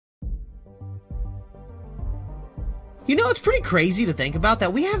You know, it's pretty crazy to think about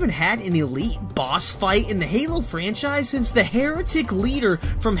that we haven't had an elite boss fight in the Halo franchise since the Heretic Leader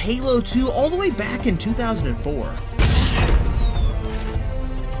from Halo 2 all the way back in 2004.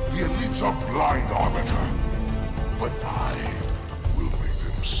 The elites are blind, Arbiter, but I will make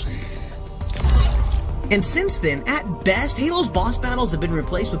them see. And since then, at best, Halo's boss battles have been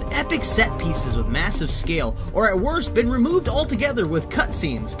replaced with epic set pieces with massive scale, or at worst, been removed altogether with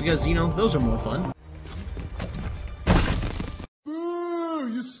cutscenes, because, you know, those are more fun.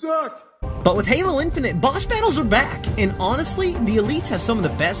 You suck! But with Halo Infinite, boss battles are back, and honestly, the elites have some of the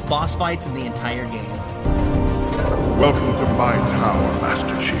best boss fights in the entire game. Welcome to my tower,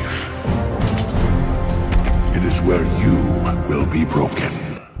 Master Chief. It is where you will be broken.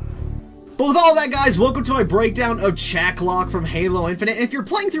 But with all that, guys, welcome to my breakdown of Chak Lok from Halo Infinite. And if you're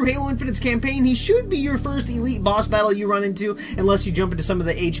playing through Halo Infinite's campaign, he should be your first elite boss battle you run into, unless you jump into some of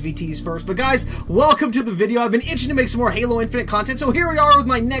the HVTs first. But guys, welcome to the video. I've been itching to make some more Halo Infinite content, so here we are with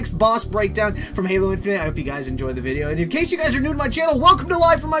my next boss breakdown from Halo Infinite. I hope you guys enjoy the video. And in case you guys are new to my channel, welcome to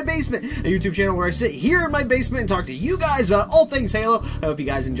Live from My Basement, a YouTube channel where I sit here in my basement and talk to you guys about all things Halo. I hope you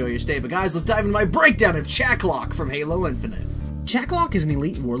guys enjoy your stay. But guys, let's dive into my breakdown of Chak Lok from Halo Infinite. Chak Lok is an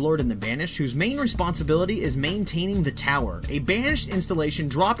elite warlord in the Banished whose main responsibility is maintaining the Tower, a Banished installation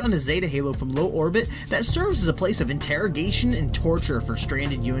dropped on a Zeta Halo from low orbit that serves as a place of interrogation and torture for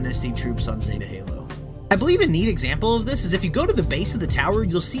stranded UNSC troops on Zeta Halo. I believe a neat example of this is if you go to the base of the tower,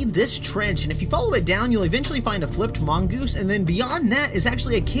 you'll see this trench, and if you follow it down, you'll eventually find a flipped mongoose, and then beyond that is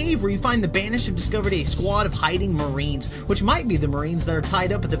actually a cave where you find the Banished have discovered a squad of hiding Marines, which might be the Marines that are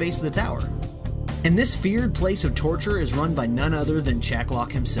tied up at the base of the tower. And this feared place of torture is run by none other than Chak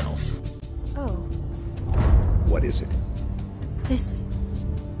Lok himself. Oh. What is it? This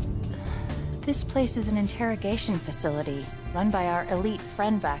place is an interrogation facility run by our elite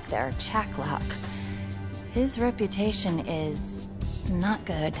friend back there, Chak Lok. His reputation is not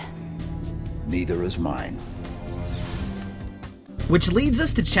good. Neither is mine. Which leads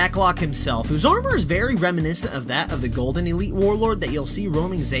us to Chak Lok himself, whose armor is very reminiscent of that of the Golden Elite Warlord that you'll see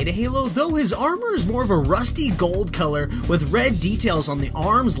roaming Zeta Halo, though his armor is more of a rusty gold color with red details on the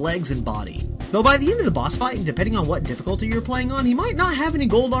arms, legs, and body. Though by the end of the boss fight, depending on what difficulty you're playing on, he might not have any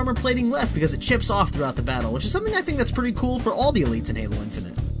gold armor plating left because it chips off throughout the battle, which is something I think that's pretty cool for all the elites in Halo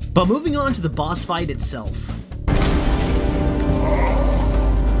Infinite. But moving on to the boss fight itself.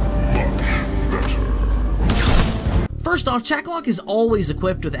 First off, Chak Lok is always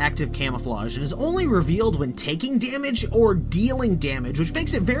equipped with active camouflage and is only revealed when taking damage or dealing damage, which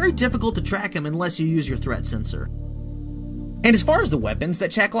makes it very difficult to track him unless you use your threat sensor. And as far as the weapons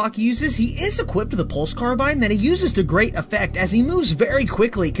that Chak Lok uses, he is equipped with a pulse carbine that he uses to great effect as he moves very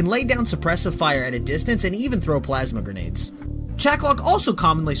quickly, can lay down suppressive fire at a distance, and even throw plasma grenades. Chak Lok also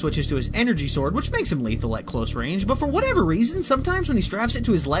commonly switches to his energy sword, which makes him lethal at close range, but for whatever reason, sometimes when he straps it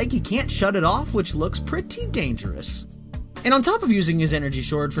to his leg, he can't shut it off, which looks pretty dangerous. And on top of using his energy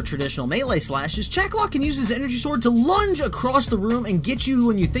sword for traditional melee slashes, Chak Lok can use his energy sword to lunge across the room and get you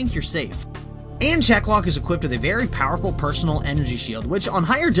when you think you're safe. And Chak Lok is equipped with a very powerful personal energy shield, which on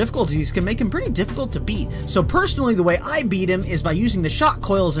higher difficulties can make him pretty difficult to beat. So personally, the way I beat him is by using the shock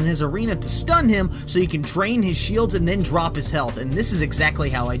coils in his arena to stun him so he can drain his shields and then drop his health, and this is exactly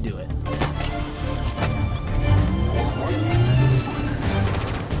how I do it.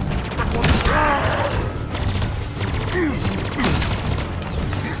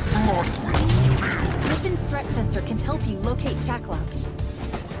 Griffin's threat sensor can help you locate Chak Lok.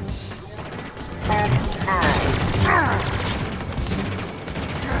 Where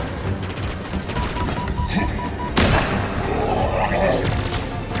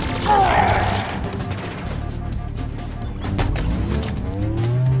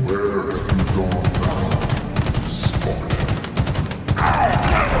have you gone now, Spartan?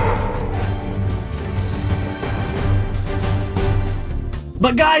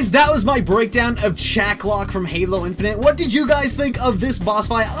 But guys, that was my breakdown of Chak Lok from Halo Infinite. What did you guys think of this boss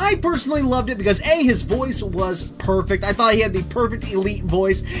fight? I personally loved it because A, his voice was perfect. I thought he had the perfect elite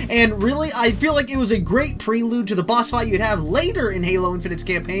voice, and really, I feel like it was a great prelude to the boss fight you'd have later in Halo Infinite's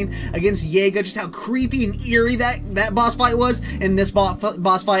campaign against Jaeger, just how creepy and eerie that boss fight was, and this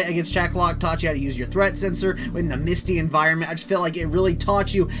boss fight against Chak Lok taught you how to use your threat sensor in the misty environment. I just felt like it really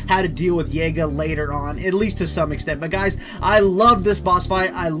taught you how to deal with Jaeger later on, at least to some extent. But guys, I loved this boss fight.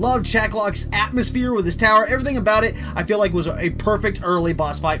 I loved Chak Lok's atmosphere with his tower. Everything about it, I feel like was a perfect early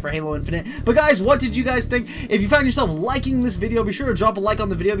boss fight for Halo Infinite. But guys, what did you guys think? If you found yourself liking this video, be sure to drop a like on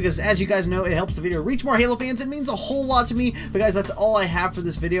the video because as you guys know, it helps the video reach more Halo fans. It means a whole lot to me. But guys, that's all I have for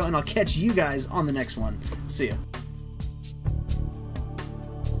this video, and I'll catch you guys on the next one. See ya.